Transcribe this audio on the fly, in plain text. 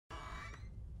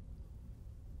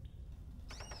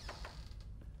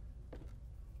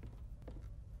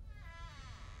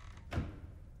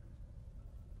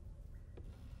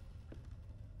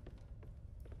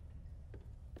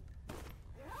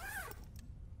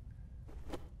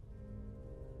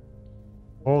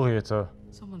Vorräte.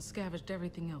 Someone scavenged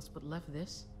everything else but left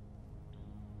this.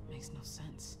 Makes no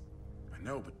sense. I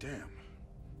know, but damn.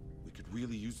 We could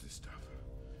really use this stuff.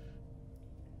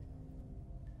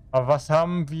 Aber was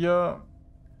haben wir?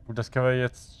 Gut, das können wir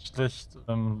jetzt schlecht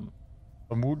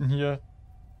vermuten hier.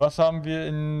 Was haben wir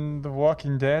in The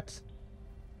Walking Dead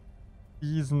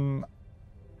Season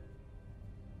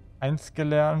 1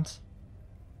 gelernt?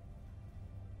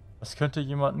 Das könnte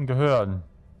jemandem gehören.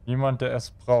 Jemand, der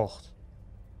es braucht.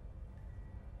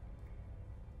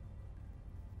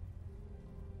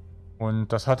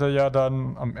 Und das hatte ja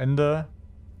dann am Ende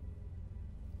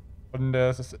von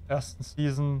der ersten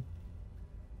Season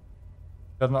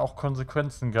dann auch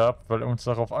Konsequenzen gehabt, weil er uns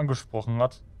darauf angesprochen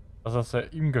hat, dass das ja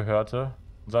ihm gehörte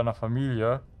und seiner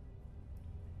Familie.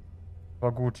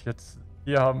 War gut, jetzt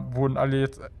hier wurden alle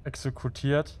jetzt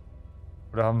exekutiert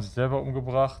oder haben sich selber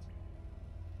umgebracht.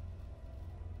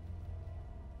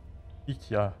 Liegt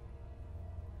ja.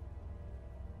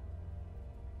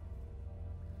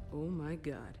 Oh my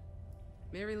God.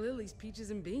 Mary Lily's peaches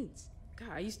and beans. God,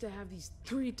 I used to have these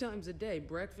 3 times a day.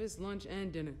 Breakfast, lunch,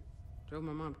 and dinner. Drove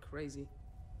my mom crazy.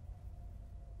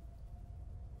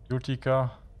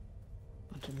 Utica.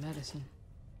 Bunch of medicine.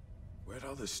 Where'd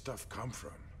all this stuff come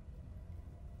from?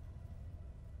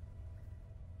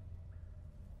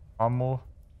 Ammo.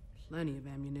 Plenty of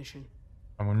ammunition.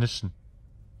 Ammunition.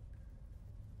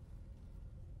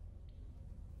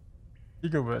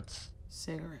 Cigarettes.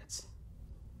 Cigarettes.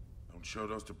 Don't show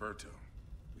those to Berto.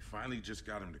 We finally just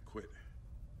got him to quit.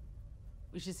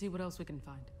 We should see what else we can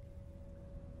find.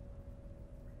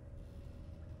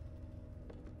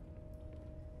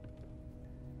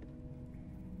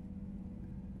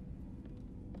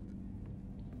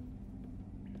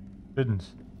 Bind.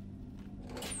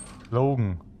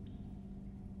 Logan.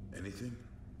 Anything?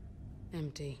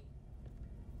 Empty.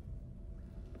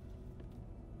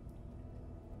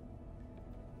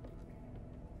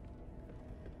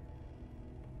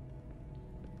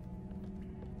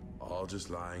 All just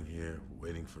lying here,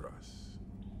 waiting for us.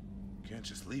 Can't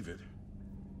just leave it.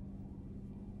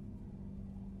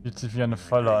 Fühlt sich wie eine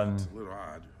Falle an. It's a little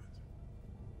odd.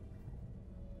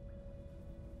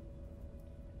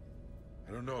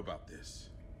 I don't know about this.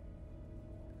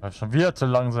 War schon wieder zu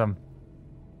langsam.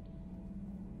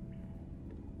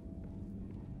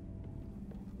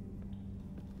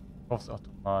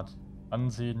 Verkaufsautomat.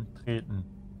 Ansehen, treten.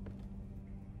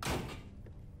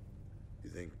 You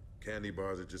think candy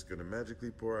bars are just gonna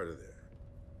magically pour out of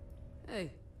there?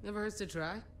 Hey, never hurts to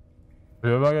try.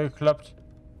 Hörbar geklappt.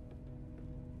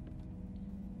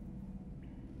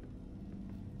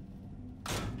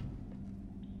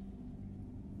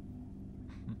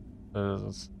 Das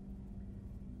ist.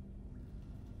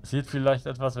 Passiert vielleicht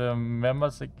etwas, wenn man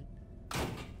mehrmals.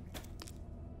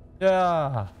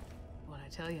 Ja. What I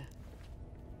tell you?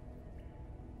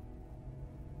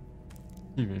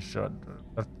 Die mich schon.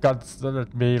 Das ganze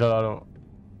Mädel, also.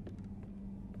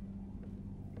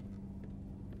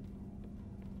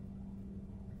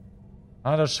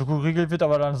 Ah, der Schokoriegel wird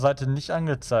aber an der Seite nicht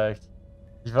angezeigt.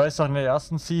 Ich weiß noch, in der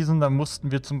ersten Season, da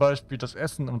mussten wir zum Beispiel das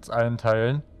Essen uns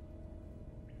einteilen.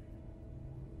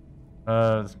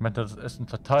 Ich meinte, das Essen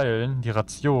verteilen, die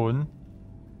Ration.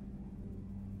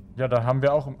 Ja, da haben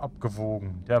wir auch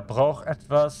abgewogen. Der braucht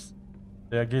etwas.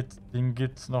 Dem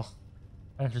geht's noch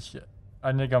eigentlich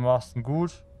einigermaßen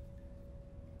gut.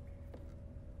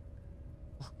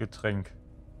 Getränk.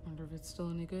 Wonder if it's still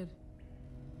any good.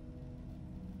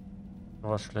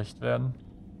 Soll was schlecht werden?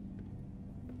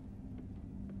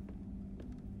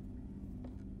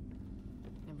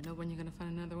 Never know when you're gonna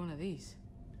find another one of these.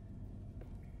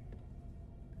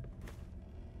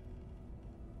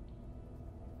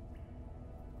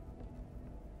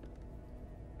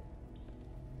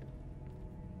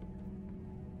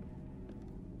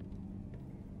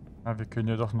 Ah, wir können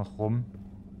ja doch noch rum.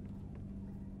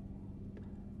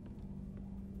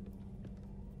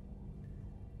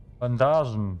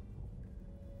 Bandagen.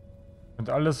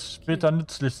 Könnte alles später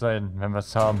nützlich sein, wenn wir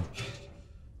es haben.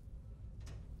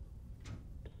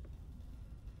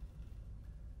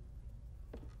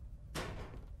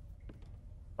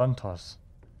 Santos.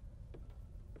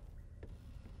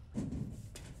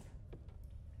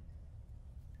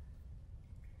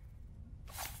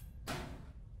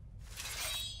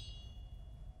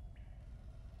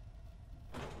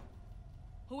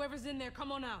 Whoever's in there,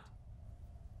 come on out.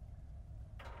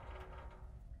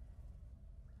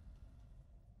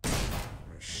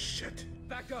 Oh, shit.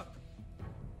 Back up.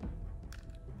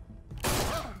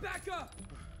 Back up.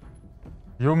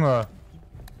 Junge.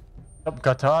 Ich hab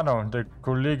Katana und der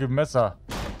Kollege Messer.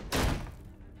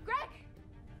 Greg!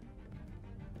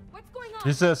 What's going on?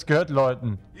 Siehst du, es gehört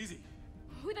Leuten. Easy.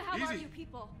 hell are Easy. you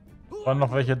people? Waren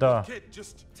noch welche da? Kid,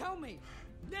 just Tell me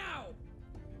now.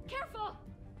 Careful!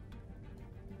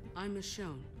 I'm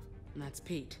Michonne, and that's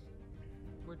Pete.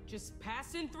 We're just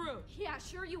passing through. Yeah,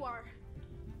 sure you are.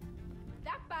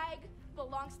 That bag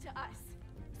belongs to us.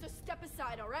 So step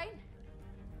aside, all right?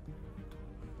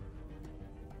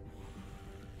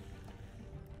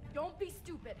 Don't be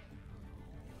stupid.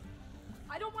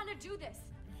 I don't want to do this,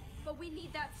 but we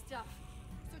need that stuff.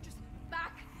 So just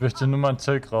back. Ich möchte nur mein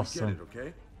Zeug get rausziehen. it,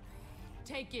 okay?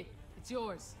 Take it. It's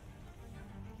yours.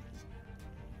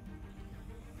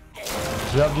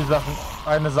 Wir haben die Sachen,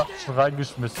 eine Sache schon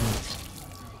reingeschmissen.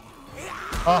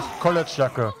 Ach,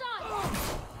 Collegejacke.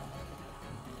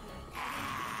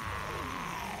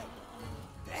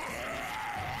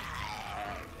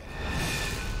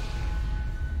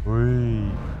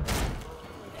 Ui.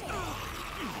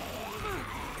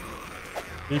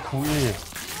 EQE.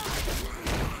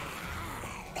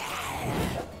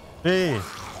 B.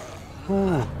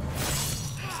 Q.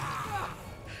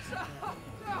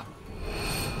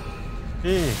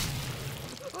 E.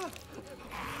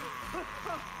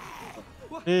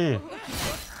 E.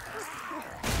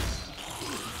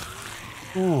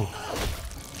 U.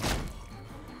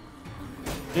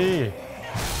 E.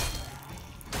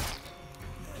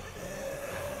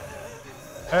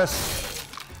 S.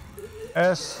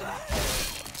 S.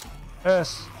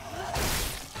 S.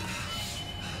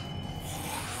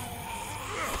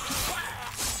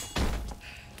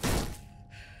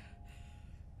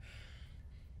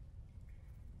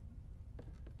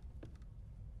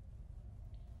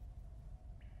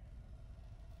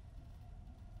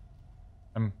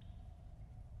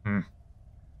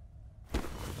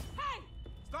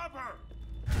 Stop her!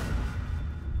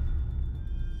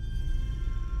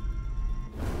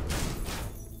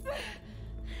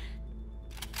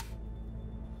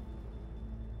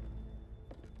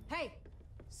 Hey,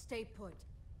 stay put.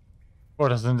 Oh,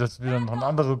 das sind jetzt wieder noch eine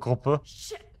andere Gruppe.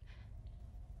 Shit.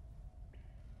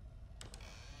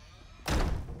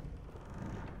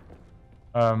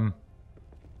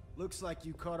 Looks like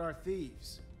you caught our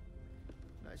thieves.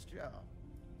 Nice job.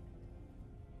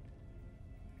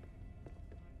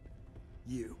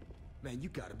 You. Man, you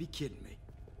gotta be kidding me.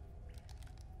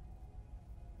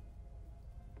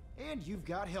 And you've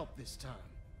got help this time.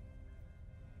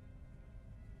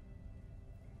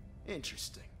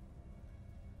 Interesting.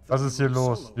 Was ist hier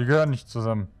los? Wir gehören nicht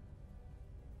zusammen.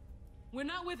 We're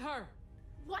not with her.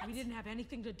 What? We didn't have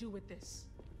anything to do with this.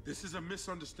 This is a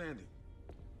misunderstanding.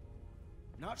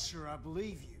 Not sure I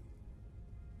believe you.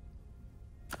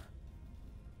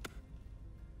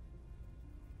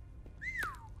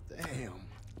 Damn.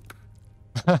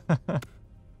 I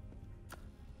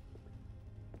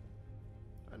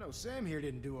know Sam here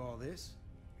didn't do all this.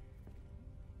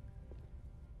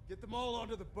 Get them all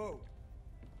onto the boat.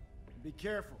 And be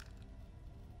careful.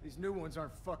 These new ones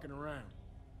aren't fucking around.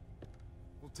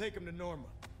 We'll take them to Norma.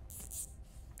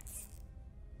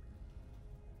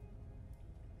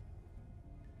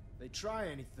 They try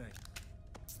anything,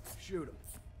 shoot them.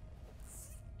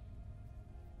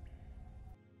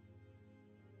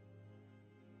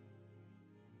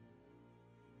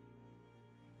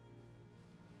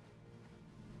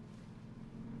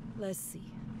 Let's see.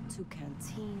 2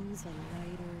 canteens, a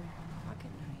lighter,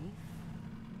 pocket knife,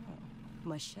 oh,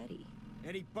 machete.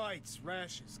 Any bites,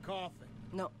 rashes, coughing?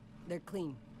 No, they're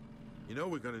clean. You know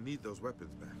we're gonna need those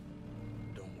weapons back.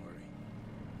 Don't worry.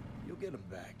 You'll get them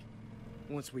back.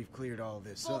 Once we've cleared all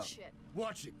this Bullshit. up.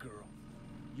 Watch it, girl.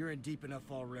 You're in deep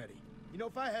enough already. You know,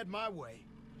 if I had my way,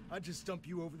 I'd just dump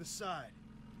you over the side.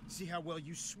 See how well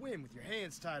you swim with your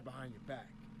hands tied behind your back.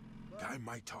 Guy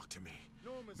might talk to me.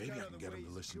 Norma's Maybe got I can other get him ways to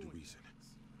of listen to doing reason.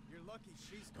 things. You're lucky she's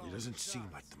But he calling doesn't the seem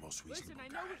shots. like the most Listen, reasonable I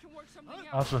know guy. we can work something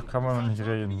out. Also kann man noch nicht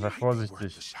reden. Sei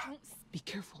vorsichtig. Be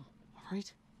careful, all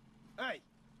right? Hey,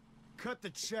 cut the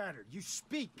chatter. You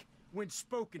speak when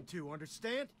spoken to,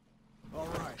 understand? All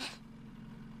right.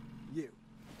 You.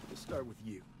 We'll start with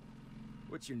you.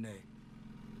 What's your name?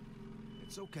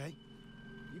 It's okay.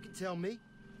 You can tell me.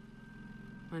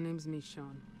 My name's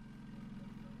Michonne.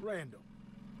 Randall.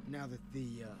 Now that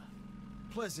the,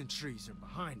 pleasantries are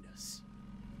behind us,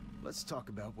 let's talk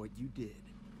about what you did.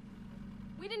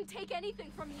 We didn't take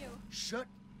anything from you. Shut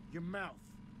your mouth.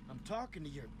 I'm talking to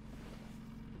your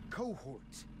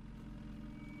cohort.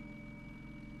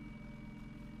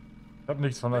 Ich hab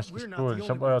nichts von euch gestohlen. Ich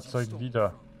hab euer Zeug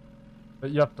wieder.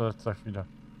 Ihr habt euer Zeug wieder.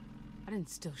 I didn't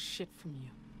steal shit from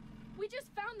you. We just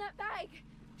found that bag.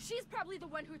 She's probably the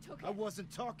one who took it. I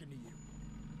wasn't talking to you.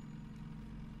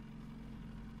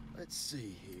 Let's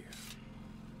see here.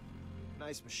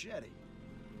 Nice machete.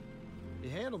 You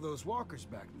handle those walkers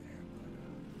back there,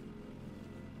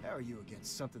 but How are you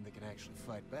against something that can actually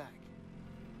fight back?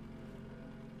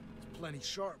 It's plenty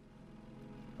sharp.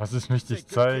 Was ich nicht dich Take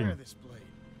good care zeigen? of this blade.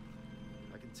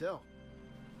 I can tell.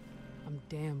 I'm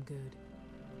damn good.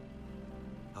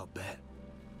 I'll bet.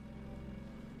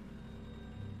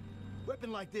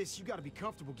 Weapon like this, you gotta be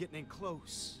comfortable getting in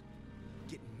close.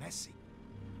 Getting messy.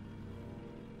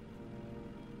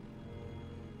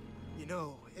 You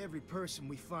know, every person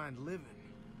we find living,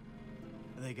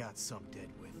 they got some dead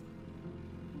with them.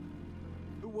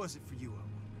 Who was it for you, I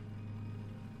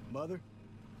wonder? Mother?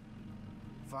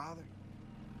 Father?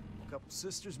 A couple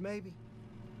sisters, maybe?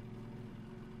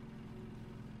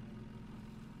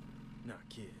 Not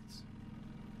kids.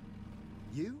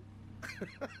 You?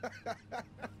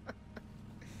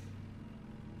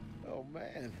 Oh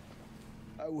man,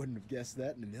 I wouldn't have guessed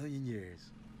that in a million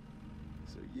years.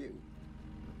 So you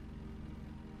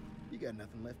got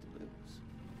nothing left to lose.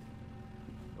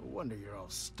 No wonder you're all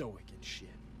stoic and shit.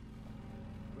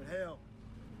 But hell,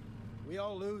 we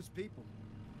all lose people.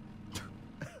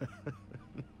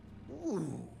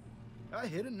 Ooh, I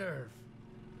hit a nerve.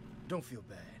 Don't feel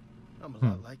bad. I'm a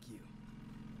lot like you.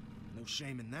 No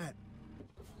shame in that.